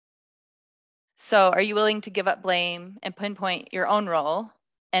So are you willing to give up blame and pinpoint your own role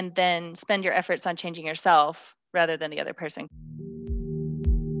and then spend your efforts on changing yourself rather than the other person?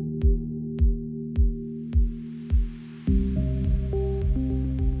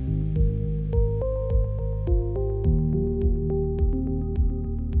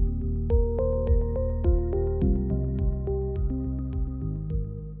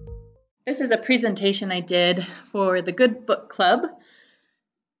 This is a presentation I did for the Good Book Club.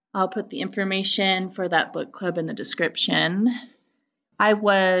 I'll put the information for that book club in the description. I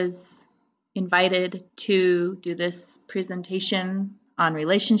was invited to do this presentation on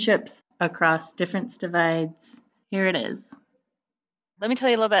relationships across difference divides. Here it is. Let me tell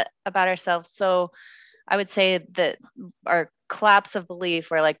you a little bit about ourselves. So I would say that our collapse of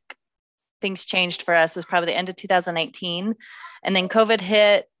belief, where like things changed for us, was probably the end of 2019. And then COVID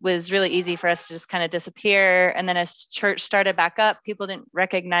hit, was really easy for us to just kind of disappear. And then as church started back up, people didn't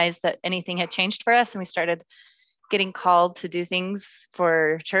recognize that anything had changed for us. And we started getting called to do things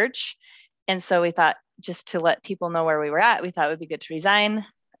for church. And so we thought, just to let people know where we were at, we thought it would be good to resign,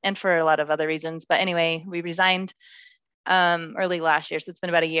 and for a lot of other reasons. But anyway, we resigned early last year. So it's been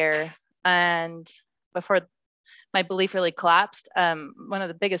about a year. And before my belief really collapsed, one of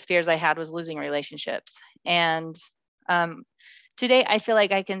the biggest fears I had was losing relationships. And today I feel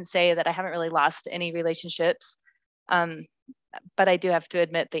like I can say that I haven't really lost any relationships, but I do have to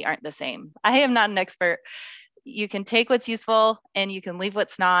admit they aren't the same. I am not an expert. You can take what's useful and you can leave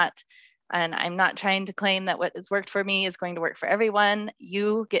what's not. And I'm not trying to claim that what has worked for me is going to work for everyone.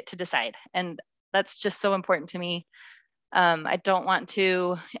 You get to decide. And that's just so important to me. I don't want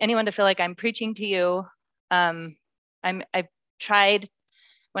anyone to feel like I'm preaching to you. I've tried,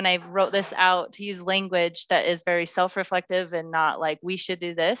 when I wrote this out, to use language that is very self-reflective and not like, we should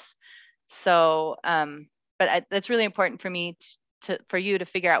do this. So, that's really important for me for you to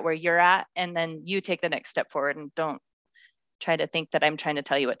figure out where you're at, and then you take the next step forward, and don't try to think that I'm trying to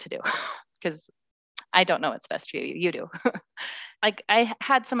tell you what to do, because I don't know what's best for you. You do. Like, I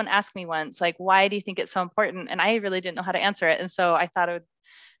had someone ask me once, like, why do you think it's so important? And I really didn't know how to answer it. And so I thought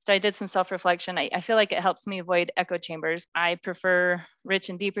so I did some self-reflection. I feel like it helps me avoid echo chambers. I prefer rich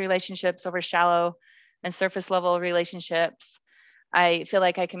and deep relationships over shallow and surface level relationships. I feel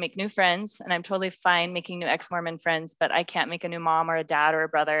like I can make new friends, and I'm totally fine making new ex-Mormon friends, but I can't make a new mom or a dad or a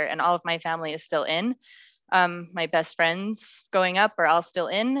brother, and all of my family is still in. My best friends growing up are all still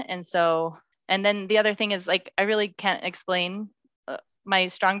in. And then the other thing is, like, I really can't explain my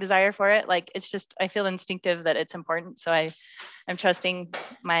strong desire for it. Like, it's just, I feel instinctive that it's important. So I'm trusting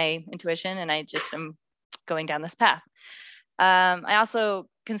my intuition, and I just am going down this path. I also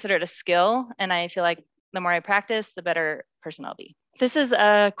consider it a skill, and I feel like the more I practice, the better person I'll be. This is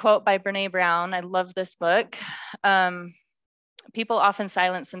a quote by Brene Brown. I love this book. People often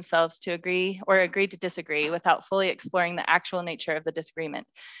silence themselves to agree to disagree without fully exploring the actual nature of the disagreement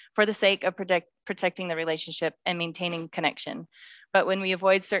for the sake of protecting the relationship and maintaining connection. But when we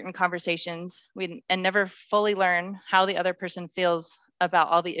avoid certain conversations and never fully learn how the other person feels about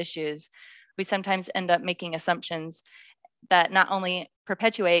all the issues, we sometimes end up making assumptions that not only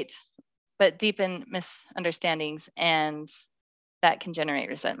perpetuate, but deepen misunderstandings, and that can generate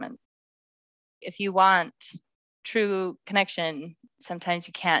resentment. If you want true connection, sometimes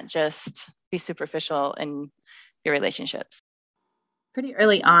you can't just be superficial in your relationships. Pretty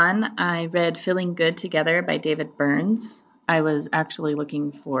early on, I read Feeling Good Together by David Burns. I was actually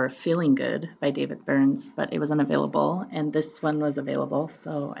looking for Feeling Good by David Burns, but it was unavailable, and this one was available,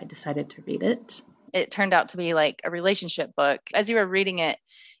 so I decided to read it. It turned out to be like a relationship book. As you were reading it,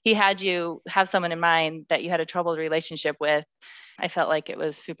 he had you have someone in mind that you had a troubled relationship with. I felt like it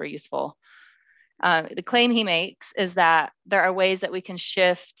was super useful. The claim he makes is that there are ways that we can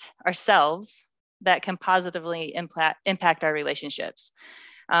shift ourselves that can positively impact our relationships.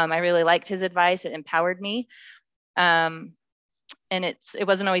 I really liked his advice. It empowered me. And it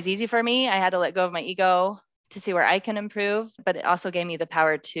wasn't always easy for me. I had to let go of my ego to see where I can improve, but it also gave me the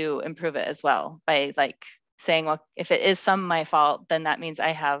power to improve it as well by like saying, well, if it is some my fault, then that means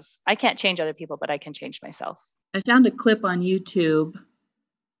I can't change other people, but I can change myself. I found a clip on YouTube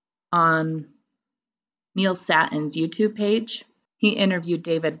on Neil Sattin's YouTube page. He interviewed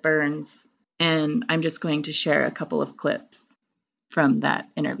David Burns, and I'm just going to share a couple of clips from that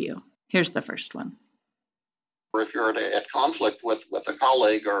interview. Here's the first one. Or if you're at conflict with a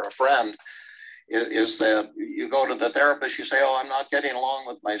colleague or a friend, is that you go to the therapist, you say, oh, I'm not getting along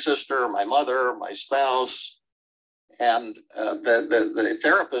with my sister, my mother, my spouse. And the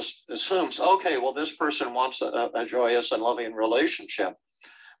therapist assumes, okay, well, this person wants a joyous and loving relationship.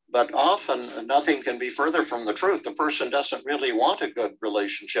 But often nothing can be further from the truth. The person doesn't really want a good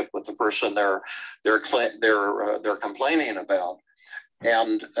relationship with the person they're complaining about.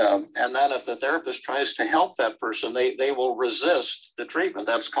 And then if the therapist tries to help that person, they will resist the treatment.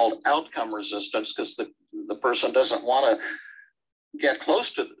 That's called outcome resistance, because the person doesn't want to get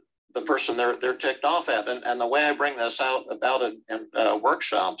close to the person they're ticked off at. And the way I bring this out about it in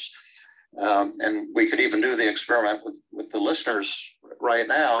workshops, and we could even do the experiment with the listeners right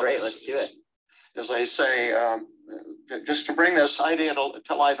now. Great, let's do it. As I say, just to bring this idea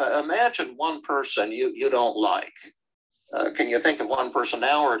to life, imagine one person you don't like. Can you think of one person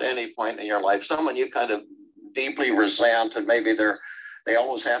now or at any point in your life, someone you kind of deeply resent, and maybe they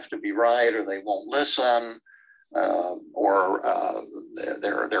always have to be right, or they won't listen, or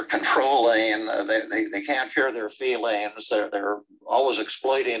they're controlling, they can't share their feelings, they're always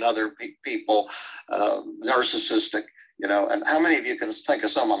exploiting other people, narcissistic, and how many of you can think of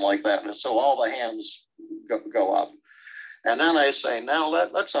someone like that? And so all the hands go up. And then I say, now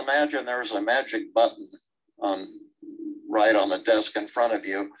let's imagine there's a magic button right on the desk in front of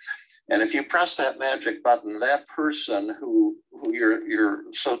you. And if you press that magic button, that person who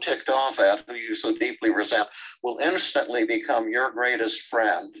you're so ticked off at, who you so deeply resent, will instantly become your greatest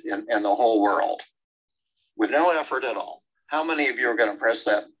friend in the whole world with no effort at all. How many of you are going to press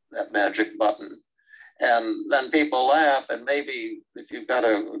that magic button? And then people laugh, and maybe if you've got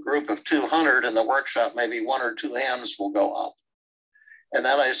a group of 200 in the workshop, maybe one or two hands will go up. And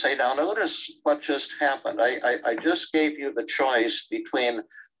then I say, now notice what just happened. I just gave you the choice between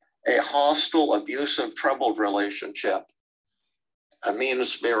a hostile, abusive, troubled relationship, a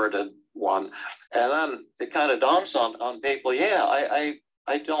mean-spirited one. And then it kind of dawns on people, yeah,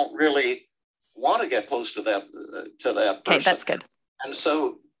 I don't really want to get close to that person. Okay, that's good. And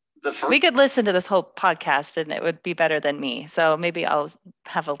so we could listen to this whole podcast and it would be better than me. So maybe I'll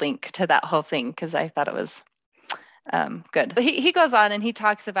have a link to that whole thing, because I thought it was good. But he goes on and he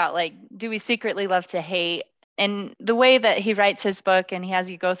talks about, like, do we secretly love to hate? And the way that he writes his book, and he has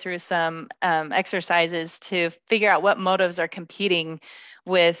you go through some exercises to figure out what motives are competing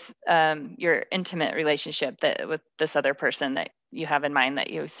with your intimate relationship with this other person that you have in mind, that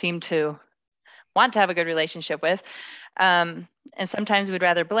you seem to want to have a good relationship with. And sometimes we'd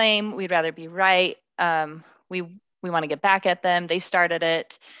rather blame, we'd rather be right. We want to get back at them. They started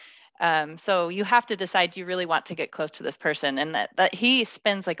it. So you have to decide, do you really want to get close to this person? And that he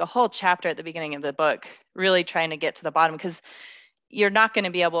spends like a whole chapter at the beginning of the book really trying to get to the bottom, because you're not going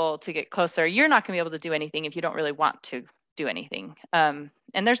to be able to get closer. You're not going to be able to do anything if you don't really want to do anything. And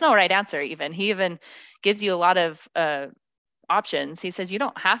there's no right answer even. He even gives you a lot of options. He says you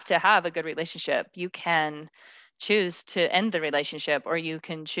don't have to have a good relationship. You can choose to end the relationship, or you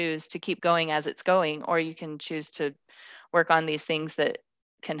can choose to keep going as it's going, or you can choose to work on these things that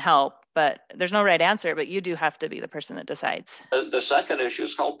can help. But there's no right answer, but you do have to be the person that decides. The second issue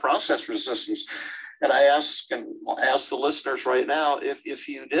is called process resistance. And I ask the listeners right now, if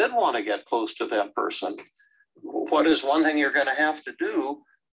you did want to get close to that person, what is one thing you're going to have to do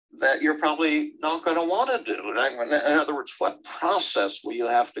that you're probably not going to want to do? In other words, what process will you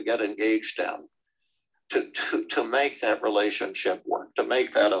have to get engaged in to make that relationship work, to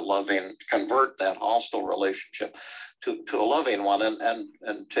make that a loving, convert that hostile relationship to a loving one?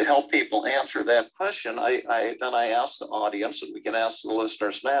 And to help people answer that question, I ask the audience, and we can ask the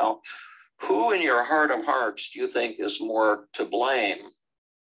listeners now, who in your heart of hearts do you think is more to blame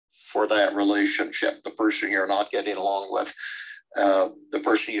for that relationship? The person you're not getting along with, the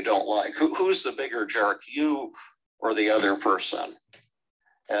person you don't like. Who's the bigger jerk, you or the other person?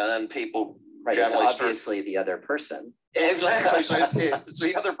 And then people generally it's obviously the other person. Exactly. So it's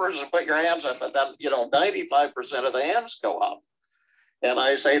the other person. Put your hands up, and then 95% of the hands go up. And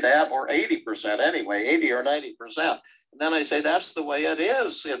I say that, or 80% anyway, 80 or 90%. And then I say that's the way it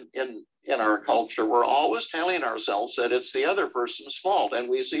is in our culture. We're always telling ourselves that it's the other person's fault, and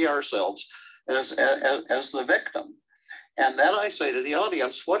we see ourselves as the victim. And then I say to the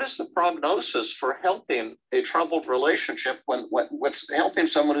audience, what is the prognosis for helping a troubled relationship when with helping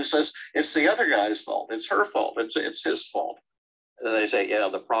someone who says it's the other guy's fault, it's her fault, it's his fault? And they say, yeah,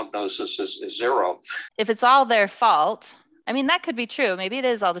 the prognosis is zero. If it's all their fault, I mean, that could be true. Maybe it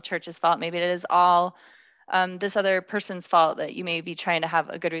is all the church's fault. Maybe it is all this other person's fault that you may be trying to have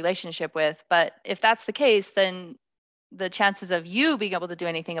a good relationship with. But if that's the case, then the chances of you being able to do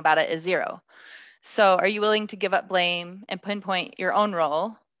anything about it is zero. So are you willing to give up blame and pinpoint your own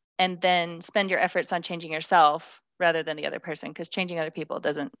role, and then spend your efforts on changing yourself rather than the other person? Because changing other people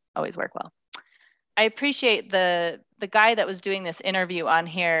doesn't always work well. I appreciate the guy that was doing this interview on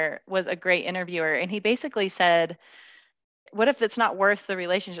here was a great interviewer. And he basically said, what if it's not worth the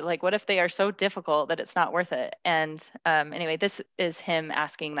relationship? Like, what if they are so difficult that it's not worth it? And anyway, this is him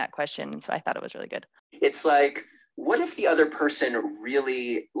asking that question. So I thought it was really good. It's like, what if the other person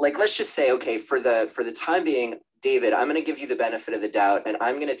really, like, let's just say, okay, for the time being, David, I'm going to give you the benefit of the doubt, and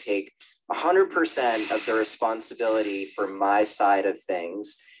I'm going to take 100% of the responsibility for my side of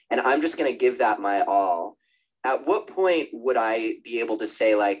things, and I'm just going to give that my all. At what point would I be able to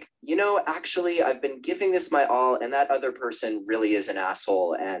say, like, actually, I've been giving this my all, and that other person really is an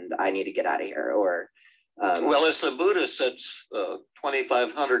asshole, and I need to get out of here? Or, well, as the Buddha said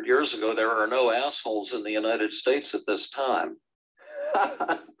 2,500 years ago, there are no assholes in the United States at this time.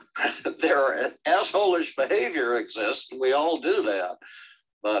 There are assholeish behavior exists, and we all do that.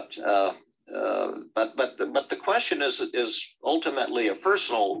 But the question is ultimately a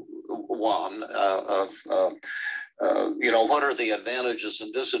personal one of what are the advantages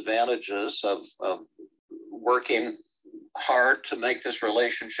and disadvantages of working hard to make this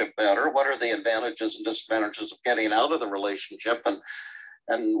relationship better? What are the advantages and disadvantages of getting out of the relationship?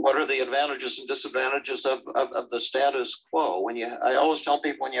 And what are the advantages and disadvantages of the status quo? I always tell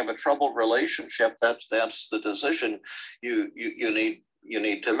people, when you have a troubled relationship, that's the decision you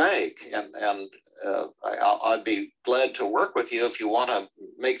need to make. And I'd be glad to work with you if you want to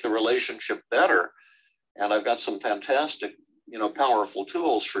make the relationship better. And I've got some fantastic, powerful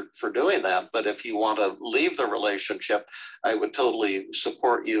tools for doing that. But if you want to leave the relationship, I would totally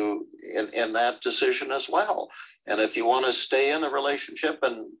support you in that decision as well. And if you want to stay in the relationship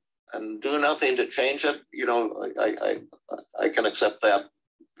and do nothing to change it, I can accept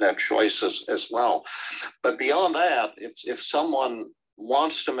that choice as well. But beyond that, if someone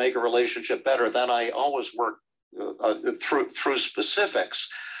wants to make a relationship better, then I always work through specifics.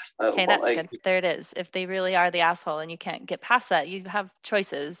 Okay, that's good. There it is. If they really are the asshole and you can't get past that, you have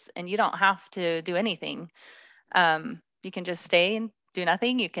choices and you don't have to do anything. You can just stay and do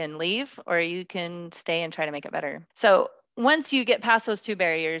nothing. You can leave, or you can stay and try to make it better. So once you get past those two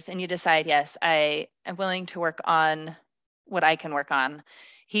barriers and you decide, yes, I am willing to work on what I can work on,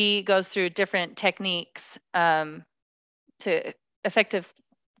 he goes through different techniques to effective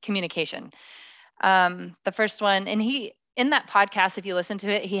communication. The first one, and in that podcast, if you listen to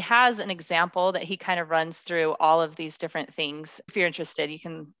it, he has an example that he kind of runs through all of these different things. If you're interested, you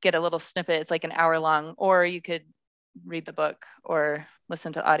can get a little snippet. It's like an hour long, or you could read the book or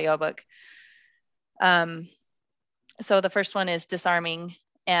listen to audiobook. So the first one is disarming.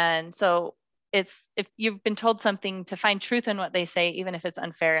 And so it's, if you've been told something, to find truth in what they say, even if it's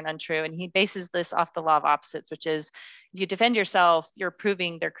unfair and untrue. And he bases this off the law of opposites, which is, if you defend yourself, you're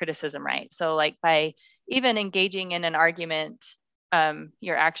proving their criticism right. So like by even engaging in an argument,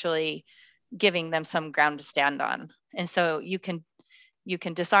 you're actually giving them some ground to stand on. And so you can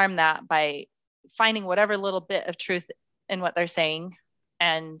disarm that by finding whatever little bit of truth in what they're saying,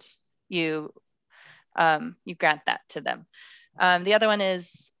 and you grant that to them. The other one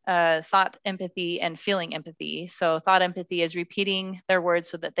is thought empathy and feeling empathy. So thought empathy is repeating their words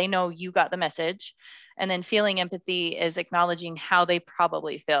so that they know you got the message. And then feeling empathy is acknowledging how they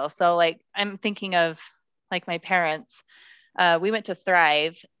probably feel. So like, I'm thinking of like my parents. We went to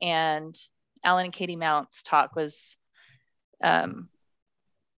Thrive, and Alan and Katie Mount's talk was an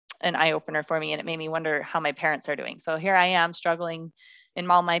eye-opener for me, and it made me wonder how my parents are doing. So here I am struggling in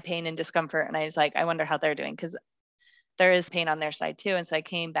all my pain and discomfort, and I was like, I wonder how they're doing, because there is pain on their side too. And so I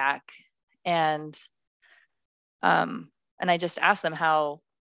came back and I just asked them how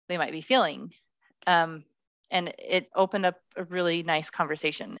they might be feeling. And it opened up a really nice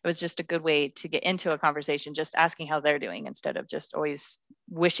conversation. It was just a good way to get into a conversation, just asking how they're doing instead of just always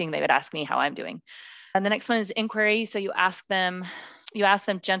wishing they would ask me how I'm doing. And the next one is inquiry. So you ask them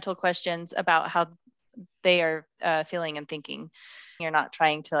gentle questions about how they are feeling and thinking. You're not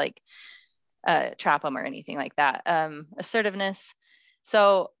trying to like trap them or anything like that. Assertiveness.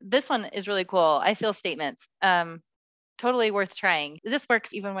 So this one is really cool. I feel statements. Totally worth trying. This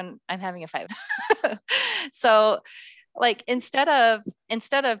works even when I'm having a fight. So like, instead of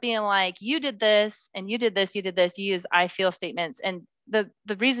being like, you did this and you did this, you did this, you use I feel statements. And the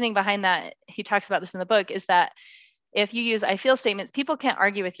reasoning behind that, he talks about this in the book, is that if you use I feel statements, people can't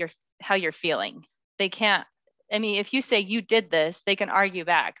argue with how you're feeling. They can't. I mean, if you say you did this, they can argue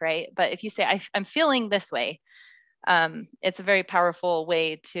back, right? But if you say I'm feeling this way, it's a very powerful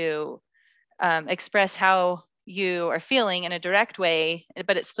way to express how you are feeling in a direct way,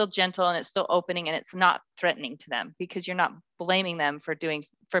 but it's still gentle and it's still opening and it's not threatening to them, because you're not blaming them for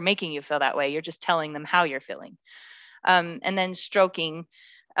making you feel that way. You're just telling them how you're feeling. And then stroking,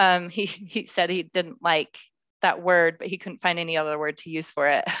 he said he didn't like that word, but he couldn't find any other word to use for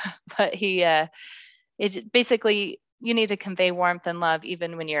it. But it's basically you need to convey warmth and love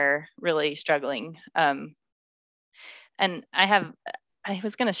even when you're really struggling. And I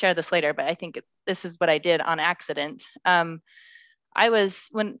was going to share this later, but I think this is what I did on accident. When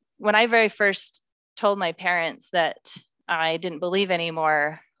I very first told my parents that I didn't believe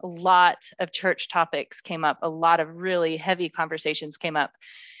anymore, a lot of church topics came up, a lot of really heavy conversations came up.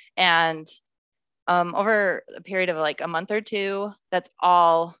 And over a period of like a month or two, that's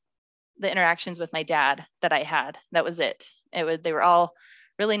all the interactions with my dad that I had. That was it. They were all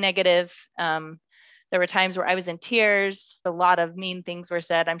really negative. There were times where I was in tears. A lot of mean things were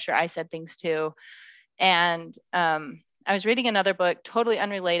said. I'm sure I said things too. And I was reading another book, totally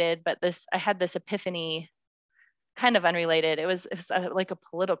unrelated, but I had this epiphany, kind of unrelated. It was like a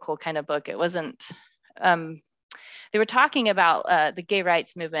political kind of book. It wasn't, they were talking about the gay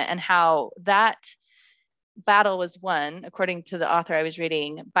rights movement and how that battle was won, according to the author I was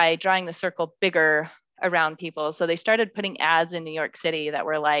reading, by drawing the circle bigger around people. So they started putting ads in New York City that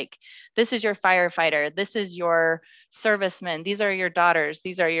were like, this is your firefighter, this is your serviceman, these are your daughters,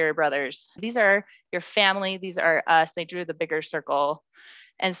 these are your brothers, these are your family, these are us. They drew the bigger circle.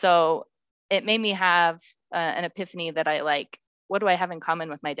 And so it made me have an epiphany that I like, what do I have in common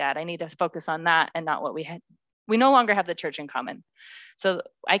with my dad? I need to focus on that and not what we had. We no longer have the church in common. So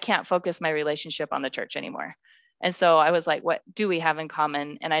I can't focus my relationship on the church anymore. And so I was like, what do we have in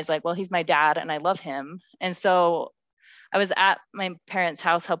common? And I was like, well, he's my dad and I love him. And so I was at my parents'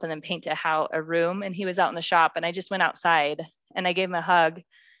 house helping them paint a room, and he was out in the shop, and I just went outside and I gave him a hug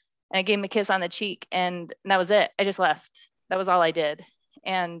and I gave him a kiss on the cheek, and that was it. I just left. That was all I did.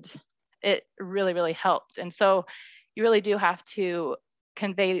 And it really, really helped. And so you really do have to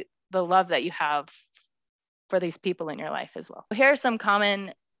convey the love that you have for these people in your life as well. Here are some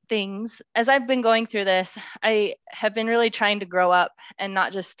common things. As I've been going through this, I have been really trying to grow up and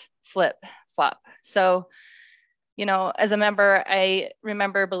not just flip flop. So, as a member, I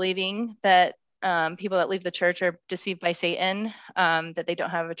remember believing that people that leave the church are deceived by Satan, that they don't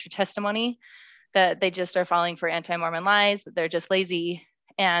have a true testimony, that they just are falling for anti-Mormon lies, that they're just lazy.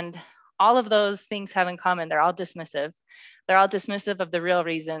 And all of those things have in common. They're all dismissive. They're all dismissive of the real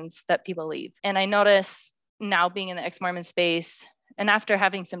reasons that people leave. And I notice now being in the ex-Mormon space, and after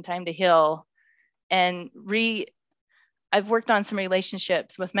having some time to heal and I've worked on some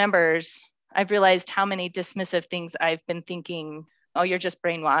relationships with members, I've realized how many dismissive things I've been thinking, oh, you're just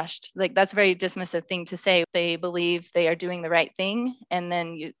brainwashed. Like, that's a very dismissive thing to say. They believe they are doing the right thing, and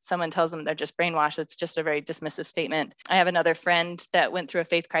then someone tells them they're just brainwashed. It's just a very dismissive statement. I have another friend that went through a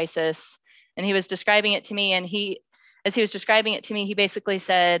faith crisis, and he was describing it to me. And as he was describing it to me, he basically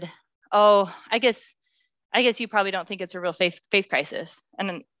said, oh, I guess you probably don't think it's a real faith crisis.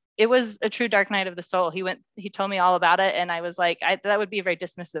 And it was a true dark night of the soul. He told me all about it. And I was like, that would be very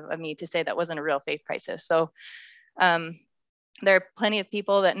dismissive of me to say that wasn't a real faith crisis. So there are plenty of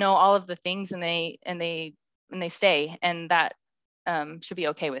people that know all of the things and they stay, and that should be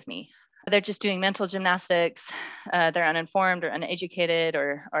okay with me. They're just doing mental gymnastics. They're uninformed or uneducated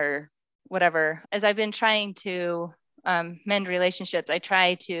or whatever. As I've been trying to mend relationships, I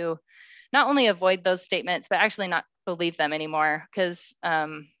try to not only avoid those statements, but actually not believe them anymore. Because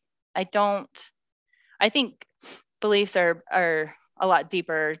I think beliefs are a lot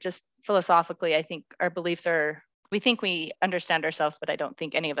deeper. Just philosophically, I think our beliefs we think we understand ourselves, but I don't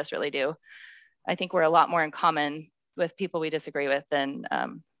think any of us really do. I think we're a lot more in common with people we disagree with than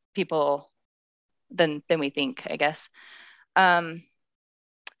people than we think, I guess. And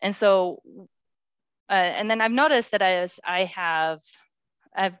so, and then I've noticed that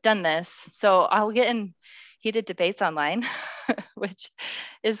I've done this. So I'll get in heated debates online, which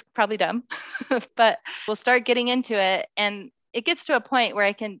is probably dumb, but we'll start getting into it. And it gets to a point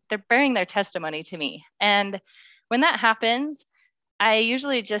where they're bearing their testimony to me. And when that happens, I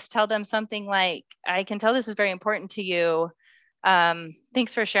usually just tell them something like, I can tell this is very important to you.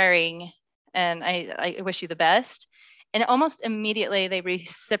 Thanks for sharing. And I wish you the best. And almost immediately they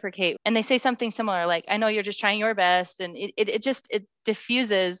reciprocate and they say something similar, like, I know you're just trying your best. And it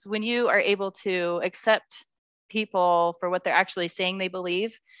diffuses when you are able to accept people for what they're actually saying they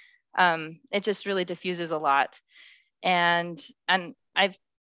believe. It just really diffuses a lot. And I've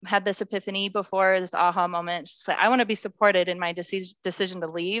had this epiphany before, this aha moment. So I want to be supported in my decision to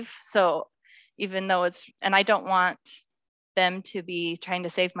leave. So even though and I don't want them to be trying to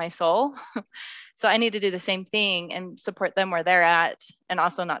save my soul. So I need to do the same thing and support them where they're at, and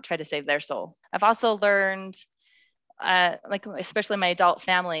also not try to save their soul. I've also learned, like, especially my adult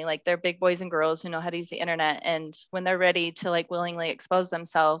family, like, they're big boys and girls who know how to use the internet. And when they're ready to like willingly expose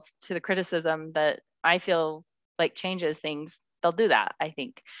themselves to the criticism that I feel like changes things, they'll do that, I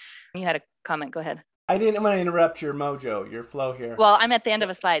think. You had a comment, go ahead. I didn't want to interrupt your mojo, your flow here. Well, I'm at the end of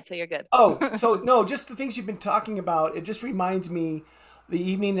a slide, so you're good. Oh, so no, just the things you've been talking about. It just reminds me the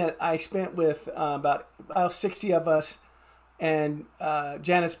evening that I spent with about 60 of us and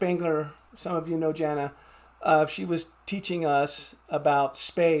Jana Spangler. Some of you know Jana. She was teaching us about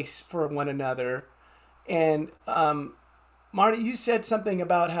space for one another. And Marty, you said something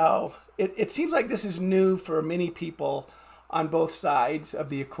about how it seems like this is new for many people on both sides of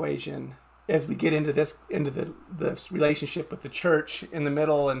the equation as we get into this relationship with the church in the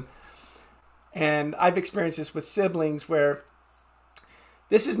middle. And I've experienced this with siblings where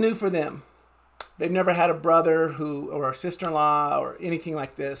this is new for them. They've never had a brother or a sister-in-law or anything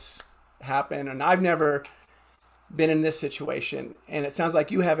like this happen. And I've never been in this situation. And it sounds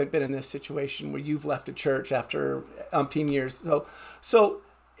like you haven't been in this situation where you've left a church after umpteen years. So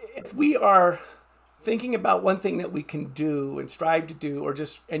if we are thinking about one thing that we can do and strive to do, or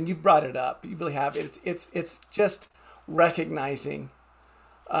just, and you've brought it up, you really have, it's just recognizing,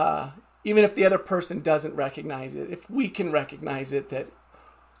 even if the other person doesn't recognize it, if we can recognize it, that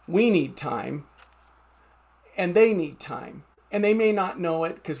we need time and they need time. And they may not know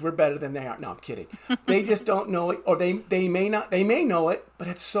it because we're better than they are. No, I'm kidding. They just don't know it, or they may know it, but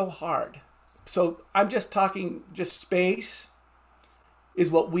it's so hard. So I'm just talking, just space is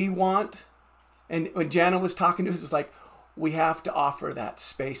what we want. And when Jana was talking to us, it was like, we have to offer that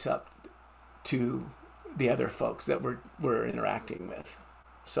space up to the other folks that we're interacting with.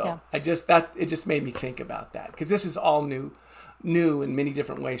 So yeah. It just made me think about that, because this is all new in many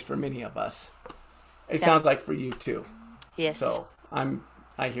different ways for many of us. It sounds like for you too. Yes. So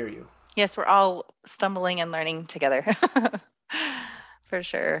I hear you. Yes, we're all stumbling and learning together. For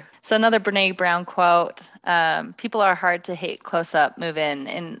sure. So another Brene Brown quote, people are hard to hate close up, move in.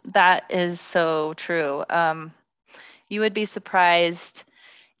 And that is so true. You would be surprised.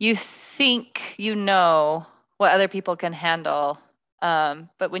 You think you know what other people can handle.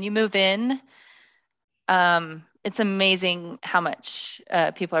 But when you move in, it's amazing how much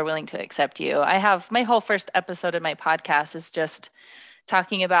people are willing to accept you. I have my whole first episode of my podcast is just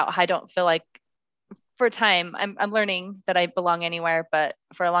talking about how I don't feel like, for a time, I'm learning that I belong anywhere, but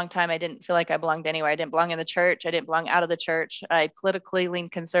for a long time, I didn't feel like I belonged anywhere. I didn't belong in the church. I didn't belong out of the church. I politically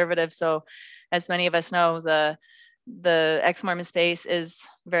leaned conservative. So as many of us know, the ex-Mormon space is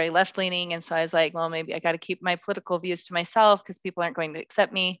very left-leaning. And so I was like, well, maybe I got to keep my political views to myself because people aren't going to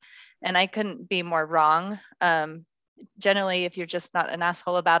accept me. And I couldn't be more wrong. Generally, if you're just not an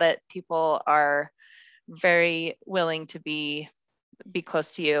asshole about it, people are very willing to be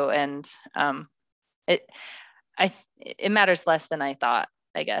close to you. And it matters less than I thought,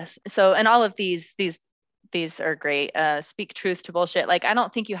 I guess. So, and all of these are great. Speak truth to bullshit. Like, I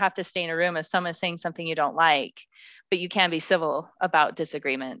don't think you have to stay in a room if someone's saying something you don't like, but you can be civil about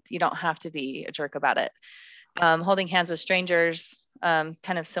disagreement. You don't have to be a jerk about it. Holding hands with strangers,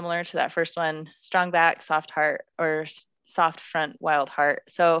 kind of similar to that first one, strong back, soft heart, or soft front, wild heart.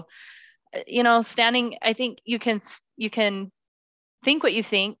 So, standing, I think you can think what you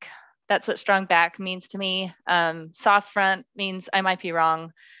think. That's what strong back means to me. Soft front means I might be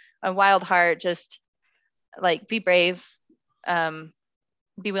wrong. A wild heart, just like be brave,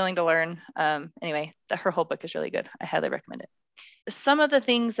 be willing to learn. Anyway, her whole book is really good. I highly recommend it. Some of the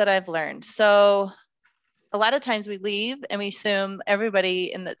things that I've learned. So a lot of times we leave and we assume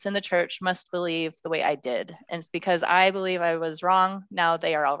everybody that's in the church must believe the way I did. And it's because I believe I was wrong. Now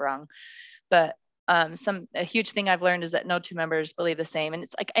they are all wrong. But a huge thing I've learned is that no two members believe the same. And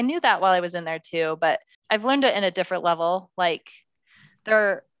it's like, I knew that while I was in there too, but I've learned it in a different level. Like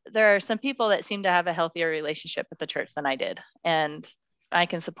there are some people that seem to have a healthier relationship with the church than I did. And I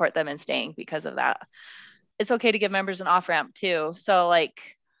can support them in staying because of that. It's okay to give members an off-ramp too. So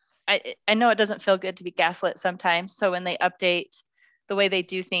like, I know it doesn't feel good to be gaslit sometimes. So when they update the way they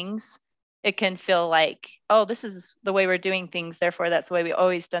do things, it can feel like, oh, this is the way we're doing things. Therefore, that's the way we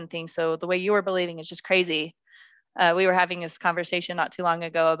always done things. So the way you were believing is just crazy. We were having this conversation not too long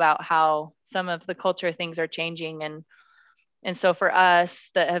ago about how some of the culture things are changing. And so for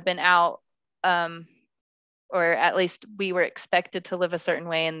us that have been out, or at least we were expected to live a certain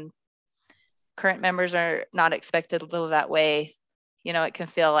way and current members are not expected to live that way, it can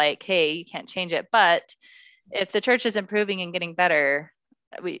feel like, hey, you can't change it. But if the church is improving and getting better,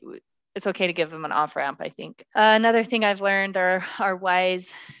 it's okay to give them an off-ramp, I think. Another thing I've learned are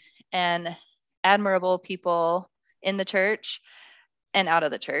wise and admirable people in the church and out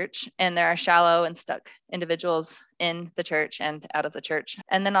of the church. And there are shallow and stuck individuals in the church and out of the church.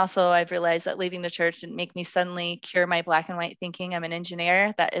 And then also I've realized that leaving the church didn't make me suddenly cure my black and white thinking. I'm an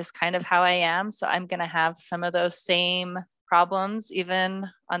engineer. That is kind of how I am. So I'm going to have some of those same problems, even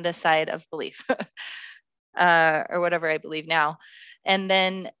on this side of belief, or whatever I believe now. And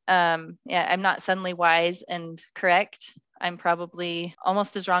then, I'm not suddenly wise and correct. I'm probably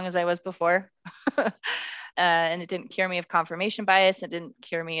almost as wrong as I was before. And it didn't cure me of confirmation bias. It didn't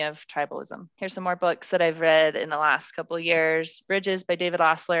cure me of tribalism. Here's some more books that I've read in the last couple of years. Bridges by David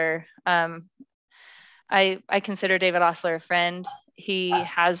Osler. I consider David Osler a friend. He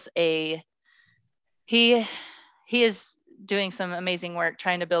is doing some amazing work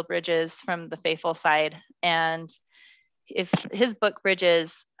trying to build bridges from the faithful side. And if his book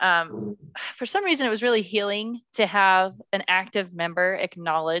Bridges, for some reason, it was really healing to have an active member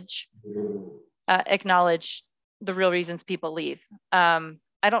acknowledge the real reasons people leave.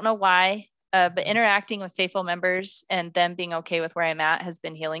 I don't know why, but interacting with faithful members and them being okay with where I'm at has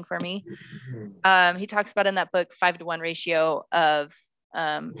been healing for me. He talks about in that book 5-to-1 ratio of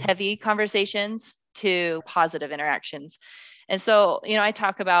heavy conversations to positive interactions. And so, I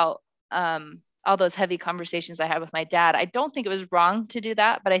talk about all those heavy conversations I had with my dad. I don't think it was wrong to do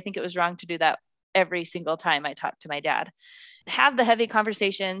that, but I think it was wrong to do that every single time I talked to my dad. Have the heavy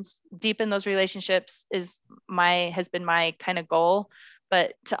conversations, deepen those relationships has been my kind of goal,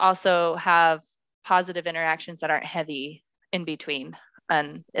 but to also have positive interactions that aren't heavy in between.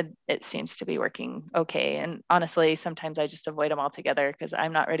 And it seems to be working okay. And honestly, sometimes I just avoid them altogether because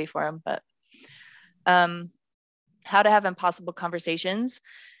I'm not ready for them. But how to have impossible conversations,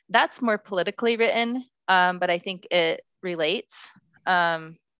 that's more politically written, but I think it relates.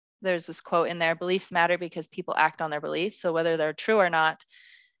 There's this quote in there: beliefs matter because people act on their beliefs. So whether they're true or not,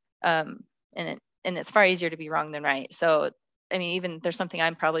 and it's far easier to be wrong than right. So, even there's something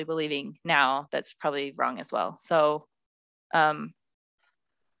I'm probably believing now that's probably wrong as well. So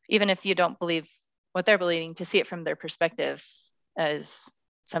even if you don't believe what they're believing, to see it from their perspective is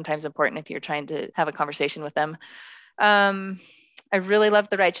sometimes important if you're trying to have a conversation with them. I really love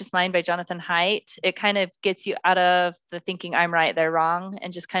The Righteous Mind by Jonathan Haidt. It kind of gets you out of the thinking I'm right, they're wrong,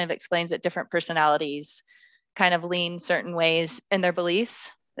 and just kind of explains that different personalities kind of lean certain ways in their beliefs.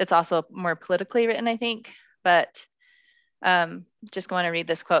 It's also more politically written, I think, but just going to read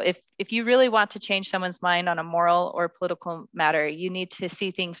this quote. If you really want to change someone's mind on a moral or political matter, you need to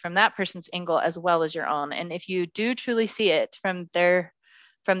see things from that person's angle as well as your own. And if you do truly see it from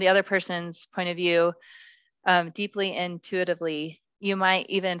the other person's point of view, deeply intuitively, you might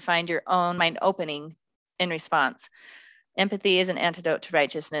even find your own mind opening in response. Empathy is an antidote to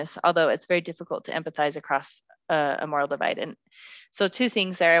righteousness, although it's very difficult to empathize across a moral divide. And so 2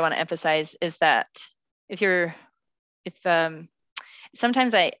 things there I want to emphasize is that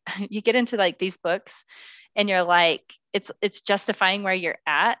sometimes you get into like these books and you're like, it's justifying where you're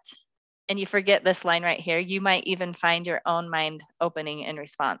at, and you forget this line right here: you might even find your own mind opening in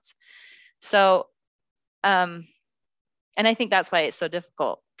response. So, and I think that's why it's so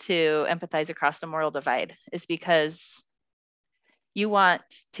difficult to empathize across the moral divide, is because you want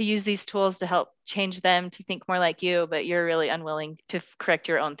to use these tools to help change them to think more like you, but you're really unwilling to correct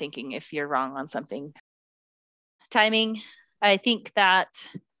your own thinking if you're wrong on something. Timing, I think that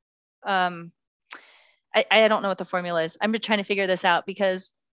I don't know what the formula is. I'm just trying to figure this out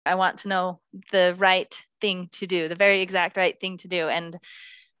because I want to know the right thing to do, the very exact right thing to do. And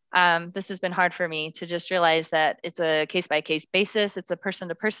this has been hard for me to just realize that it's a case-by-case basis. It's a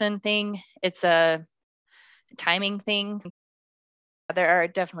person-to-person thing. It's a timing thing. There are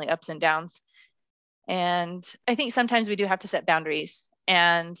definitely ups and downs. And I think sometimes we do have to set boundaries,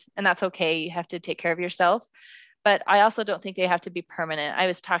 and that's okay. You have to take care of yourself. But I also don't think they have to be permanent. I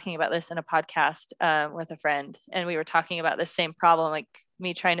was talking about this in a podcast with a friend, and we were talking about this same problem, like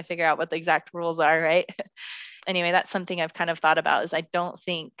me trying to figure out what the exact rules are, right? Anyway, that's something I've kind of thought about, is I don't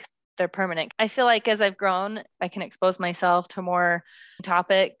think they're permanent. I feel like as I've grown, I can expose myself to more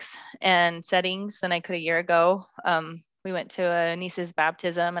topics and settings than I could a year ago. We went to a niece's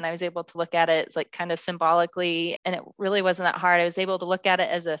baptism, and I was able to look at it like kind of symbolically, and it really wasn't that hard. I was able to look at it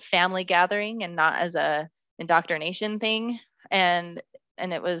as a family gathering and not as a indoctrination thing. And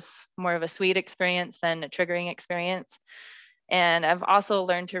it was more of a sweet experience than a triggering experience. And I've also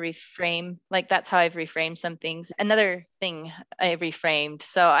learned to reframe, like that's how I've reframed some things. Another thing I reframed.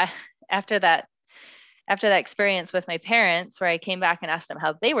 So after that experience with my parents, where I came back and asked them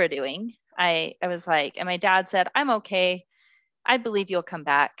how they were doing, I was like, and my dad said, "I'm okay. I believe you'll come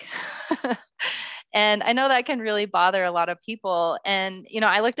back." And I know that can really bother a lot of people. And,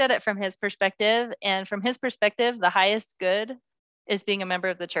 I looked at it from his perspective, and from his perspective, the highest good is being a member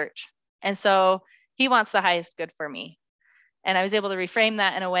of the church. And so he wants the highest good for me. And I was able to reframe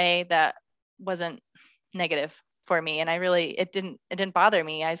that in a way that wasn't negative for me. And it didn't bother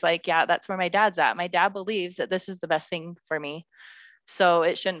me. I was like, yeah, that's where my dad's at. My dad believes that this is the best thing for me. So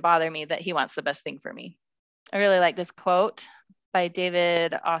it shouldn't bother me that he wants the best thing for me. I really like this quote by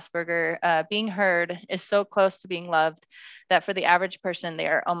David Osberger. Being heard is so close to being loved that for the average person, they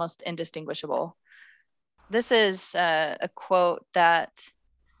are almost indistinguishable. This is a quote that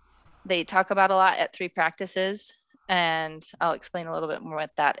they talk about a lot at 3 Practices, and I'll explain a little bit more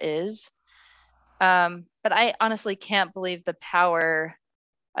what that is. But I honestly can't believe the power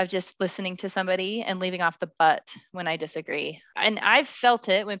of just listening to somebody and leaving off the but when I disagree. And I've felt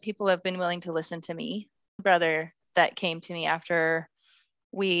it when people have been willing to listen to me. Brother that came to me after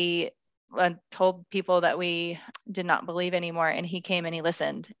we told people that we did not believe anymore, and he came and he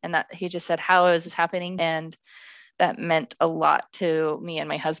listened, and that he just said, how is this happening? And that meant a lot to me and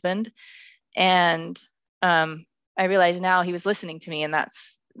my husband. And I realize now he was listening to me, and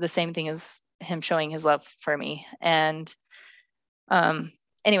that's the same thing as him showing his love for me. And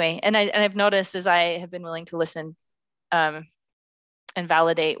anyway, and I've noticed as I have been willing to listen and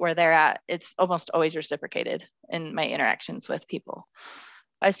validate where they're at, it's almost always reciprocated in my interactions with people.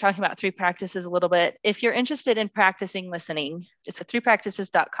 I was talking about 3 Practices a little bit. If you're interested in practicing listening, it's at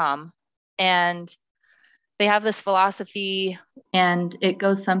 3practices.com. And they have this philosophy. And it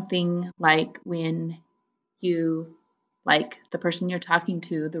goes something like, when you like the person you're talking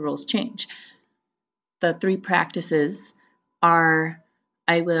to, the rules change. The 3 practices are: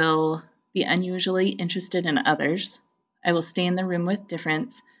 I will be unusually interested in others, I will stay in the room with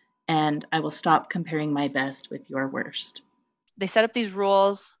difference, and I will stop comparing my best with your worst. They set up these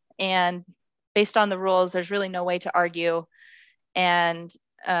rules, and based on the rules, there's really no way to argue. And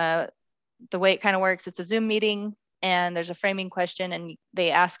the way it kind of works, it's a Zoom meeting, and there's a framing question, and they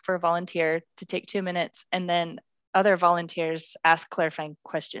ask for a volunteer to take 2 minutes, and then other volunteers ask clarifying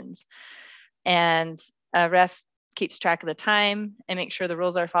questions. And a ref keeps track of the time and makes sure the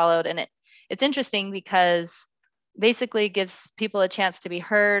rules are followed. And it's interesting because basically gives people a chance to be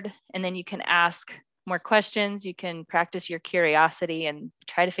heard, and then you can ask more questions. You can practice your curiosity and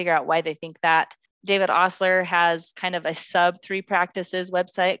try to figure out why they think that. David Osler has kind of a sub 3 Practices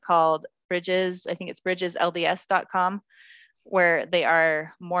website called Bridges. I think it's bridgeslds.com, where they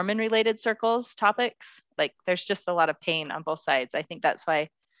are Mormon related circles topics. Like, there's just a lot of pain on both sides. I think that's why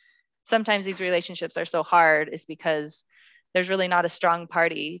sometimes these relationships are so hard, is because there's really not a strong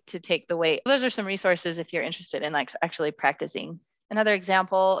party to take the weight. Those are some resources if you're interested in like actually practicing. Another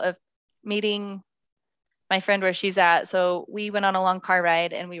example of meeting my friend where she's at. So we went on a long car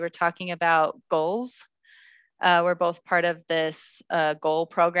ride, and we were talking about goals. We're both part of this goal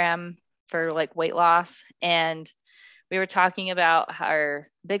program for like weight loss. And we were talking about our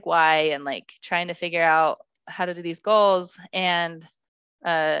big why and like trying to figure out how to do these goals. And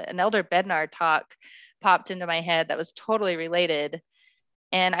an Elder Bednar talk popped into my head that was totally related.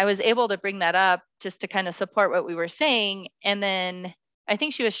 And I was able to bring that up just to kind of support what we were saying. And then I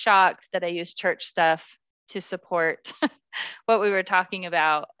think she was shocked that I used church stuff to support what we were talking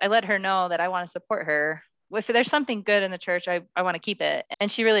about. I let her know that I want to support her. If there's something good in the church, I want to keep it. And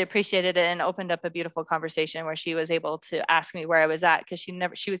she really appreciated it and opened up a beautiful conversation where she was able to ask me where I was at, because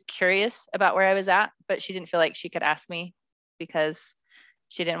she was curious about where I was at, but she didn't feel like she could ask me because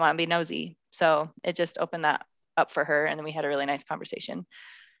she didn't want to be nosy. So it just opened that up for her. And then we had a really nice conversation.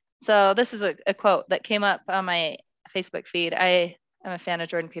 So this is a quote that came up on my Facebook feed. I am a fan of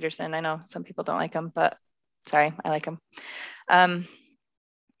Jordan Peterson. I know some people don't like him, but sorry, I like him.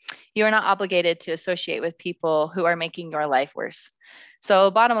 You are not obligated to associate with people who are making your life worse.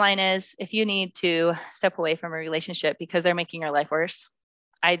 So bottom line is, if you need to step away from a relationship because they're making your life worse,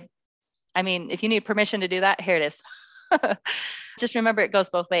 I mean, if you need permission to do that, here it is. Just remember, it goes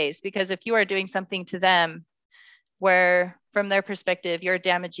both ways, because if you are doing something to them where from their perspective, you're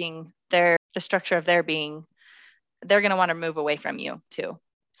damaging the structure of their being, they're going to want to move away from you too.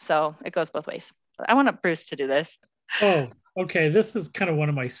 So it goes both ways. I want Bruce to do this. Oh, okay. This is kind of one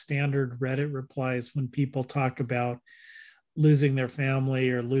of my standard Reddit replies when people talk about losing their family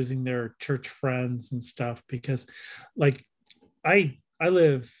or losing their church friends and stuff, because like I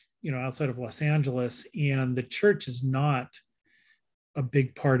live, outside of Los Angeles, and the church is not a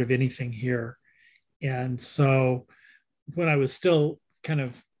big part of anything here. And so when I was still kind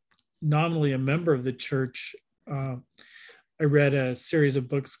of nominally a member of the church, I read a series of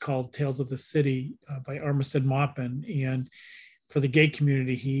books called Tales of the City by Armistead Maupin. And for the gay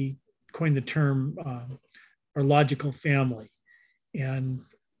community, he coined the term our logical family. And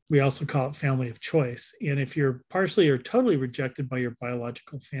we also call it family of choice. And if you're partially or totally rejected by your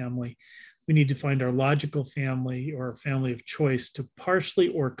biological family, we need to find our logical family or family of choice to partially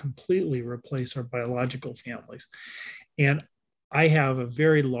or completely replace our biological families. And I have a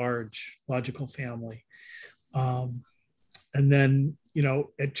very large logical family. And then,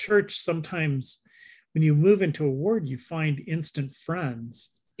 at church, sometimes when you move into a ward, you find instant friends.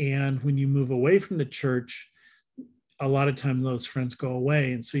 And when you move away from the church, a lot of time those friends go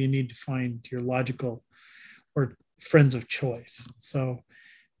away. And so you need to find your logical or friends of choice. So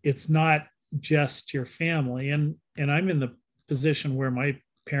it's not just your family. And I'm in the position where my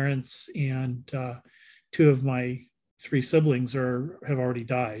parents and two of my three siblings have already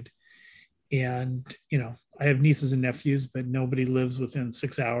died. And, I have nieces and nephews, but nobody lives within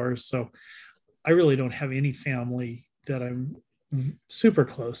 6 hours. So I really don't have any family that I'm super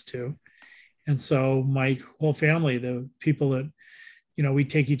close to. And so my whole family, the people that, we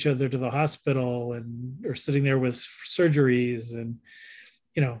take each other to the hospital and are sitting there with surgeries, and,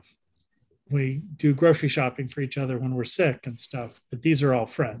 we do grocery shopping for each other when we're sick and stuff. But these are all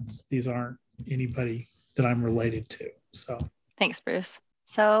friends. These aren't anybody that I'm related to. So thanks, Bruce.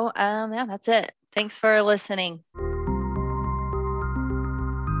 So yeah, that's it. Thanks for listening.